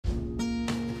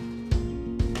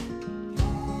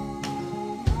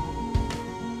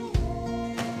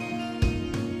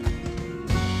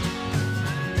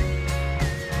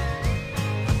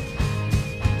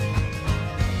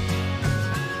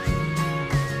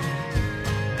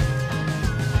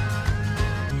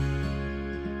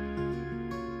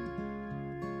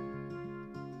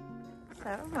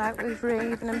out with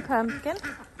Raven and Pumpkin.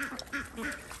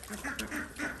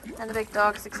 And the big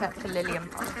dogs except for Lily and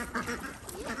Bob.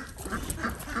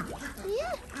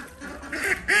 Yeah.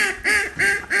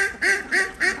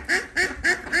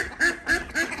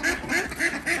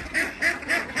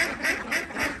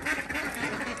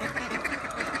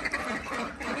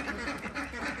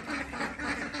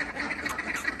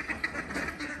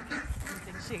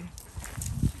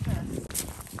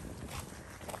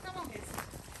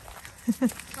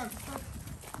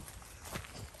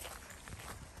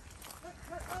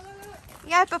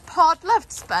 Yeah, but Pod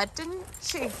loved Spud, didn't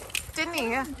she? Didn't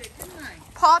he?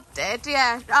 Pod did,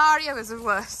 yeah. Aria was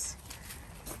worse.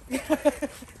 I don't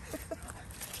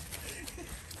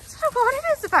know what it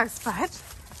is about Spud.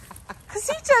 Because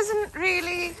he doesn't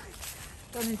really...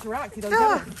 Don't interact, he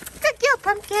doesn't. Good girl,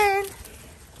 Pumpkin.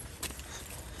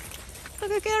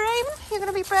 Good girl, Raven. You're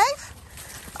going to be brave?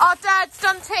 Oh, Dad's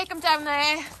done. Take him down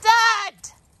there. Dad!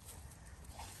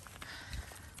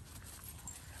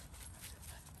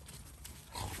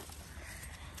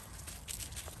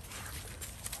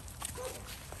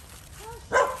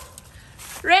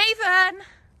 Raven!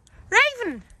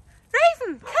 Raven!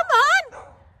 Raven! Come on!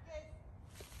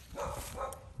 Come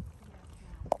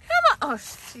on! Oh,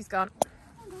 she's gone.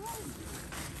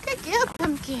 Good girl,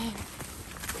 Pumpkin.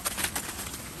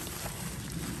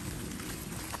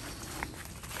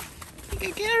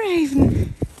 Good girl,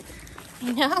 Raven.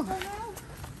 I know. Oh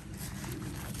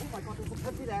my God, there's a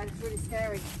puppy there. It's really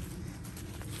scary.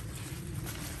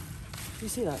 Do you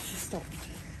see that? She stopped.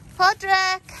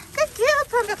 Podrick! Good girl,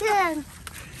 Pumpkin.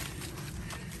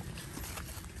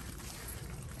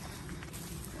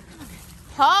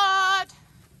 Pod!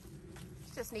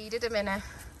 Just needed a minute.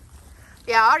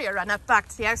 Yeah, Aria ran up back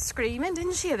to the house screaming,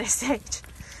 didn't she, at this stage?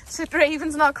 So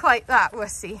Raven's not quite that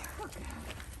wussy. Okay.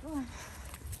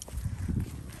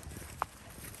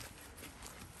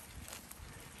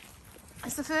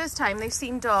 It's the first time they've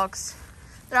seen dogs.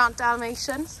 There aren't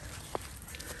Dalmatians.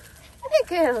 Hey,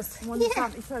 girls. One is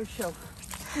antisocial.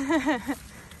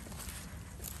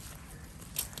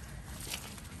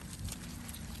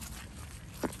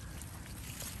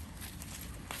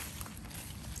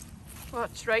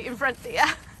 Watch right in front of you.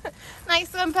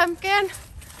 Nice one, Pumpkin.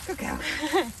 Good girl.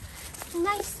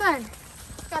 Nice one.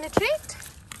 Got a treat?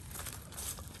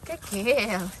 Good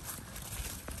girl.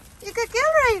 You good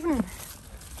girl, Raven?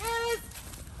 Yes.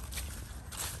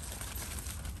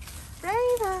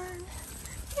 Raven.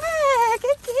 Yeah,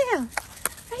 good girl.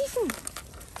 Raven.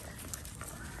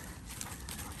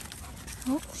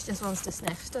 Oh, she just wants to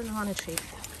sniff. Doesn't want a treat.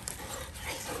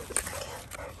 Raven, good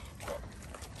girl.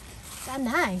 Is that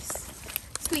nice?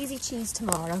 Squeezy cheese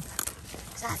tomorrow.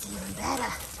 That's even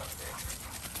better.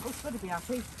 Oh, Spud will be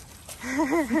happy. He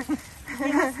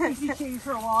has squeezy cheese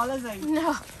for a while, hasn't he?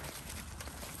 No.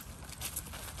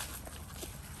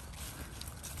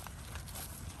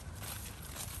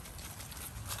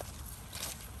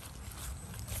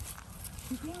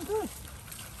 He's being good.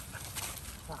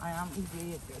 But I am, he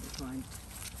really is good, fine.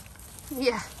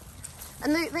 Yeah.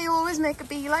 And they always make a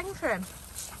beeline for him.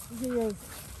 He is.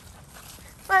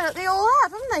 Well, they all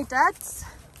have, haven't they, Dads?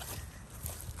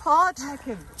 Pod. I like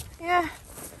him. Yeah.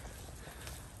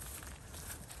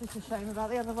 It's a shame about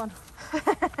the other one.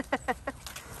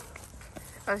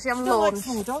 Oh, she hasn't She don't like launched.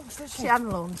 small dogs, does she? She hasn't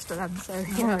launched to them, so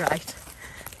you're right.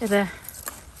 You're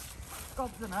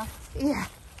God's enough. yeah.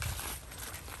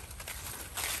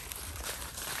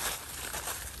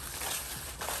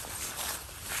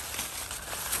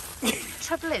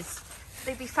 Trouble is,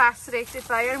 they'd be fascinated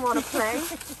by her and want to play.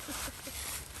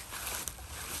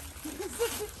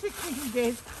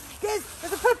 Giz, Giz,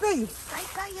 there's a puppy. Right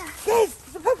by you. Giz,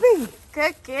 there's a puppy.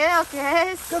 Good girl,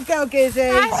 Giz. Good girl,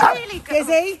 Gizzy. That's really good.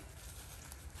 Gizzy.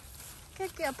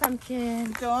 Good girl,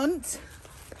 Pumpkin. Don't.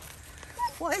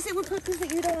 What is it with puppies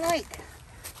that you don't like?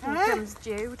 Here Huh? comes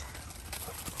Jude.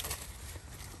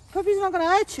 Puppies are not going to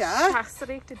hurt you.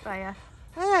 Fascinated by her.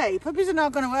 Hey, puppies are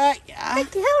not going to hurt you.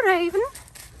 Good girl, Raven.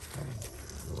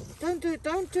 Don't do it.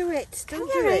 Don't do it. Don't Come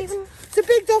do here, it. Raven. The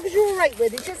big dogs you're all right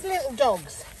with. It's just little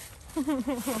dogs. There.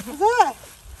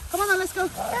 Come on, then, let's go.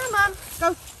 Come on.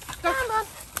 Go. Go. Come on.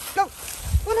 Go.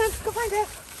 Go on, go find her.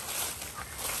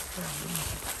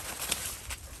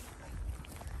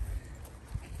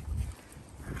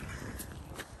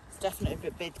 It's definitely a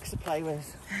bit big to play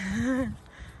with.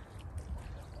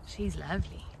 She's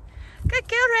lovely. Good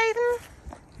girl, Raven.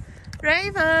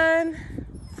 Raven.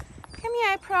 Come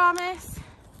here, I promise.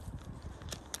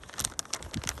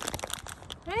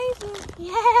 Raven.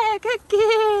 Yeah, good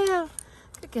girl.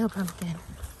 Good girl, Pumpkin.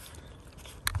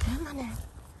 Come on now.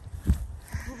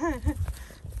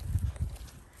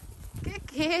 Good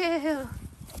girl.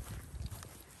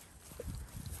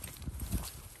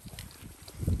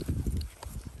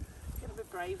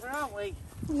 braver, aren't we?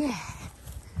 Yeah.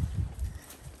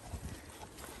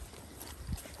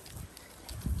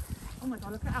 Oh my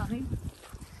god, look at Annie.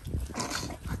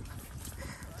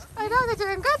 I know, they're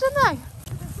doing good, aren't they?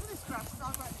 Some of this grass is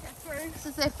hard work to get through. This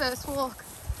is their first walk.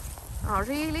 Oh,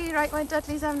 really? Right when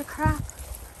Dudley's having a crap.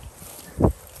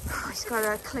 Oh, he's got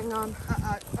to cling on.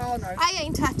 Oh no. I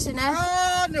ain't touching it.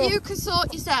 Oh no. You can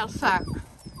sort yourself out.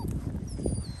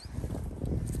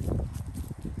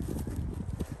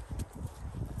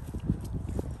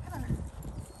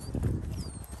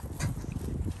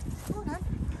 Come on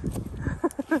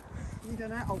then. You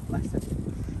done it? Oh bless him.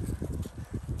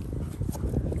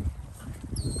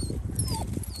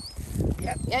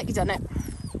 Yeah, you done it.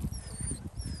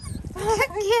 I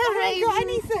haven't got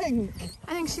anything.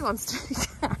 I think she wants to be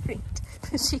carried,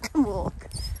 but she can walk.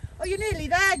 Oh, you're nearly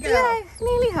there, girl. Yeah,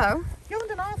 nearly home. You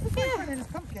haven't done half the thing in this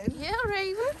pumpkin. Yeah,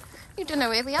 Raven. You don't know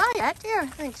where we are yet, do you? I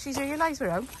think she's realised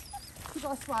we're home. You've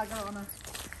got a swagger on her.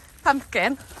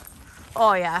 Pumpkin.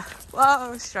 Oh, yeah.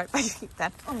 Whoa, she's right by your feet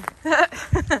then. Oh.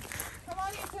 Come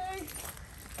on, you two.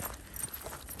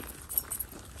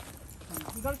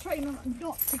 You've got to train them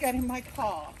not to get in my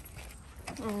car.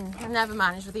 I never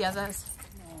managed with the others.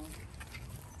 No.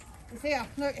 It's here.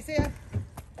 Look, it's here.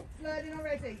 Learning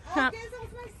already. Oh, Huh. here's all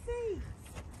my seats.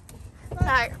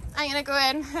 Now, I'm going to go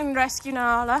in and rescue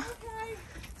Nala. Okay.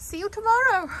 See you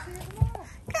tomorrow. See you tomorrow.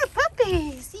 Good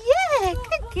puppies. Yeah,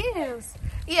 good girls.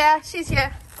 Yeah, she's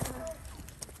here.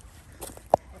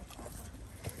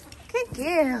 Good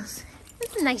girls.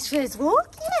 It's a nice first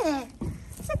walk, yeah.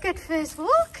 It's a good first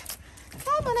walk.